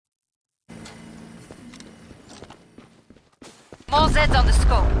More Zeds on the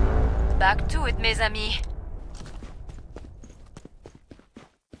scope. Back to it, mes amis.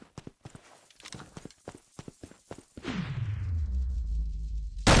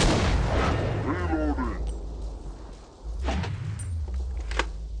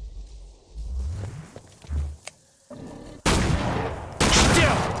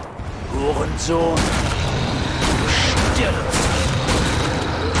 Hurensohn! Stirb!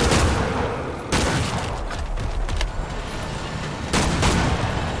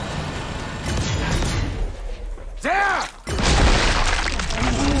 There!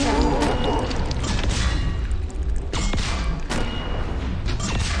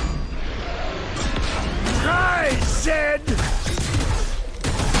 Drei, Zed!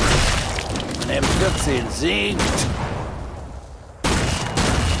 M14 singt!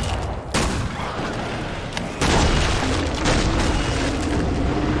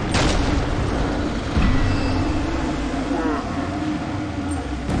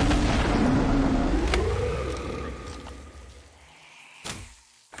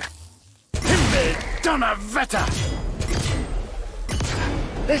 Donnerwetter!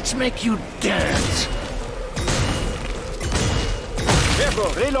 Let's make you dance!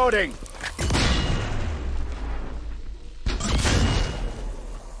 Careful, reloading!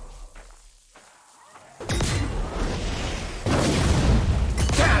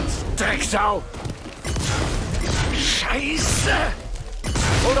 Dance, Drecksau! Scheiße!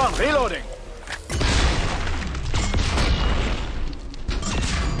 Hold on, reloading!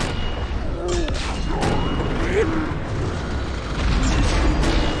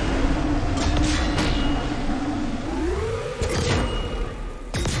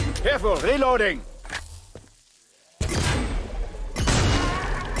 Careful, reloading!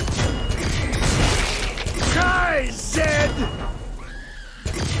 Try, Zed!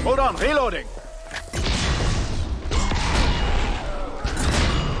 Hold on, reloading!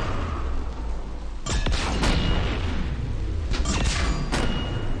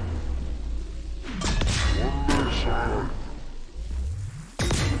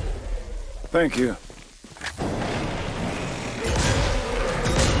 Thank you.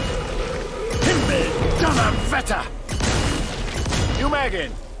 Himmel, Donnerwetter! You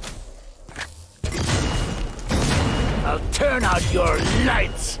Megan! I'll turn out your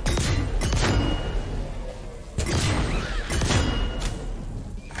lights!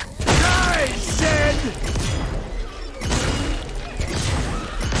 Die, Zed!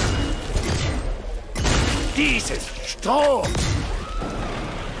 Dieses Strom!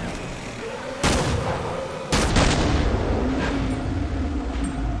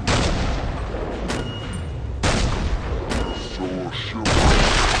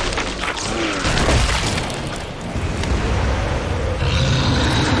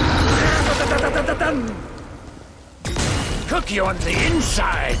 Cook you on the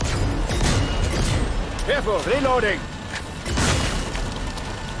inside! Careful, reloading!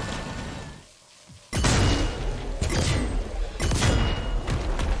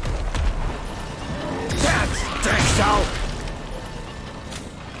 That's Drecksau!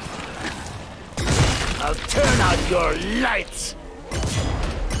 I'll turn out your lights!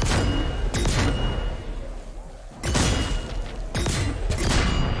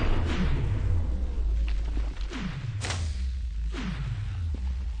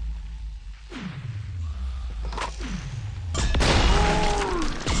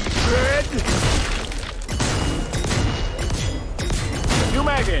 You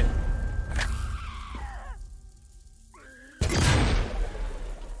Megan!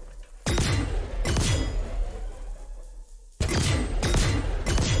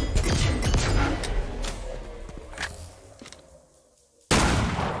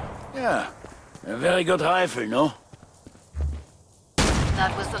 Yeah, a very good rifle, no?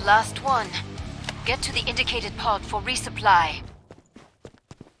 That was the last one. Get to the indicated pod for resupply.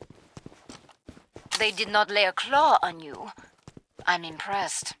 They did not lay a claw on you. I'm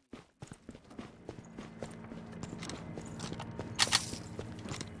impressed.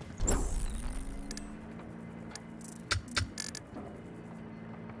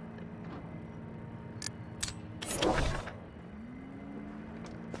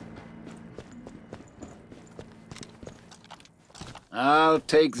 I'll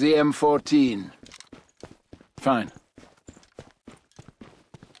take the M14. Fine.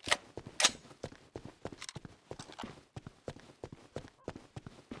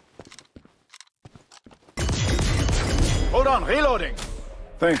 Hold on, reloading.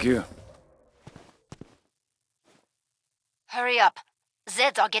 Thank you. Hurry up.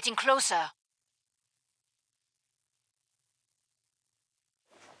 Zeds are getting closer.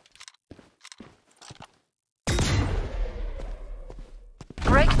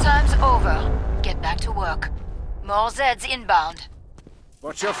 over. Get back to work. More Zeds inbound.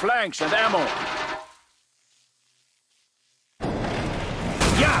 Watch your flanks and ammo.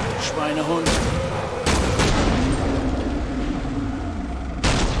 Ja, Schweinehund.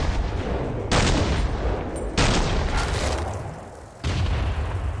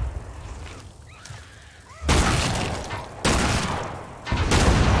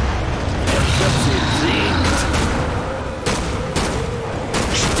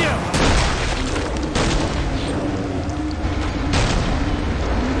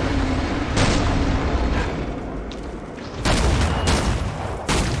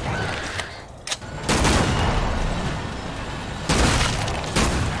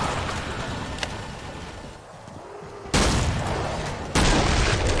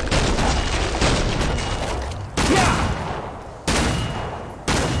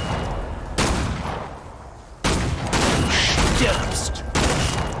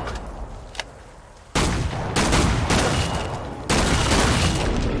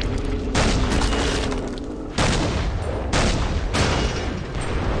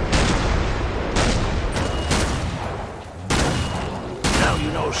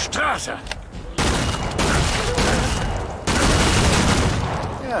 Straße.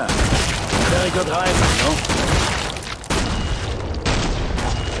 Yeah, very good driving, no?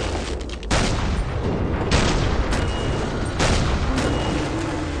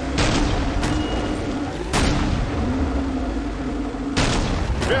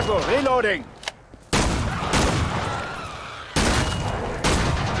 Careful, reloading.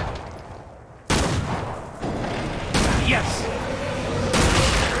 Yes.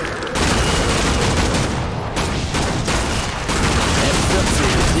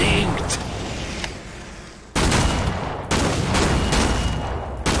 Sinkt.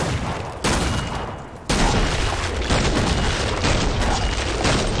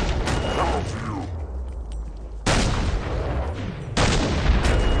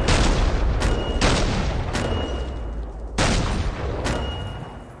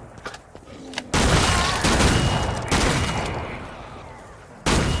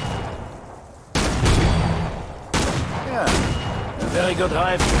 Very good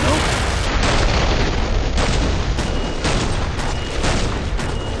drive, no?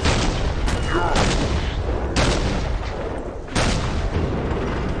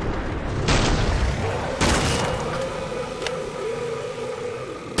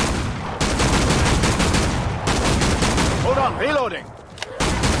 Hold on, reloading.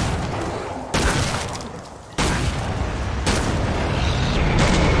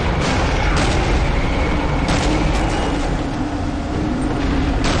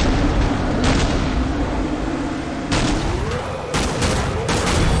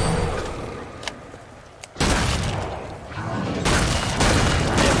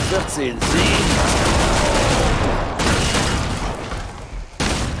 M14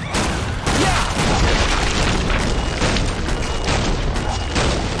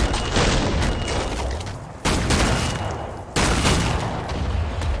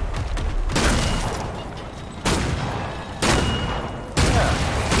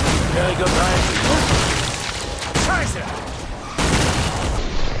 Very good time. Scheiße!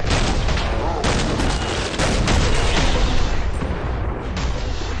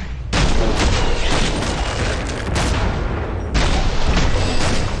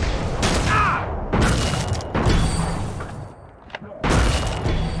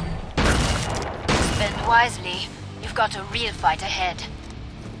 Spend wisely. You've got a real fight ahead.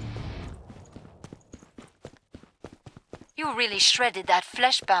 You really shredded that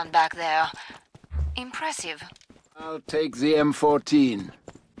fleshbound back there. Impressive. I'll take the M14.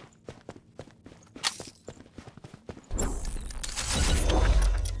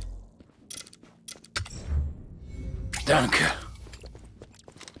 Danke.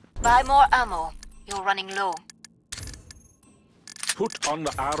 Buy more ammo. You're running low. Put on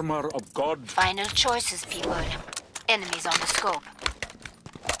the armor of God. Final choices, people. Enemies on the scope.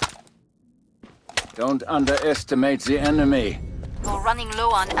 Don't underestimate the enemy. You're running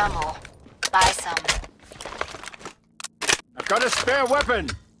low on ammo. Buy some. I've got a spare weapon.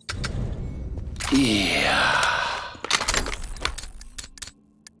 Yeah.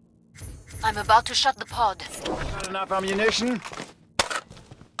 I'm about to shut the pod. Got enough ammunition?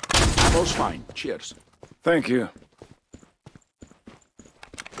 Ammo's fine. Cheers. Thank you.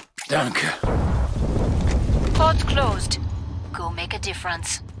 Danke. Pod's closed. Go make a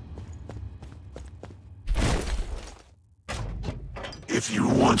difference. If you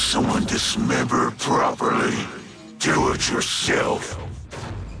want someone dismembered properly, do it yourself.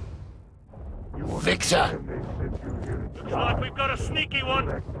 Wichser. Looks like we've got a sneaky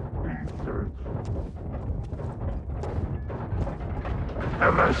one.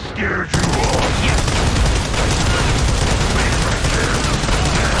 Have I scared you all?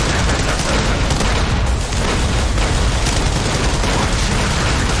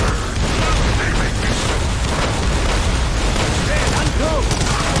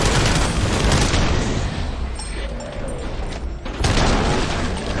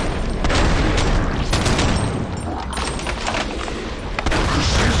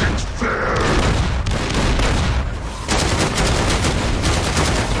 This isn't fair.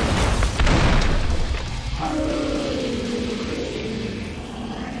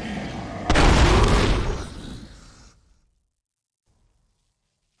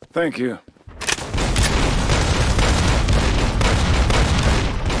 Thank you.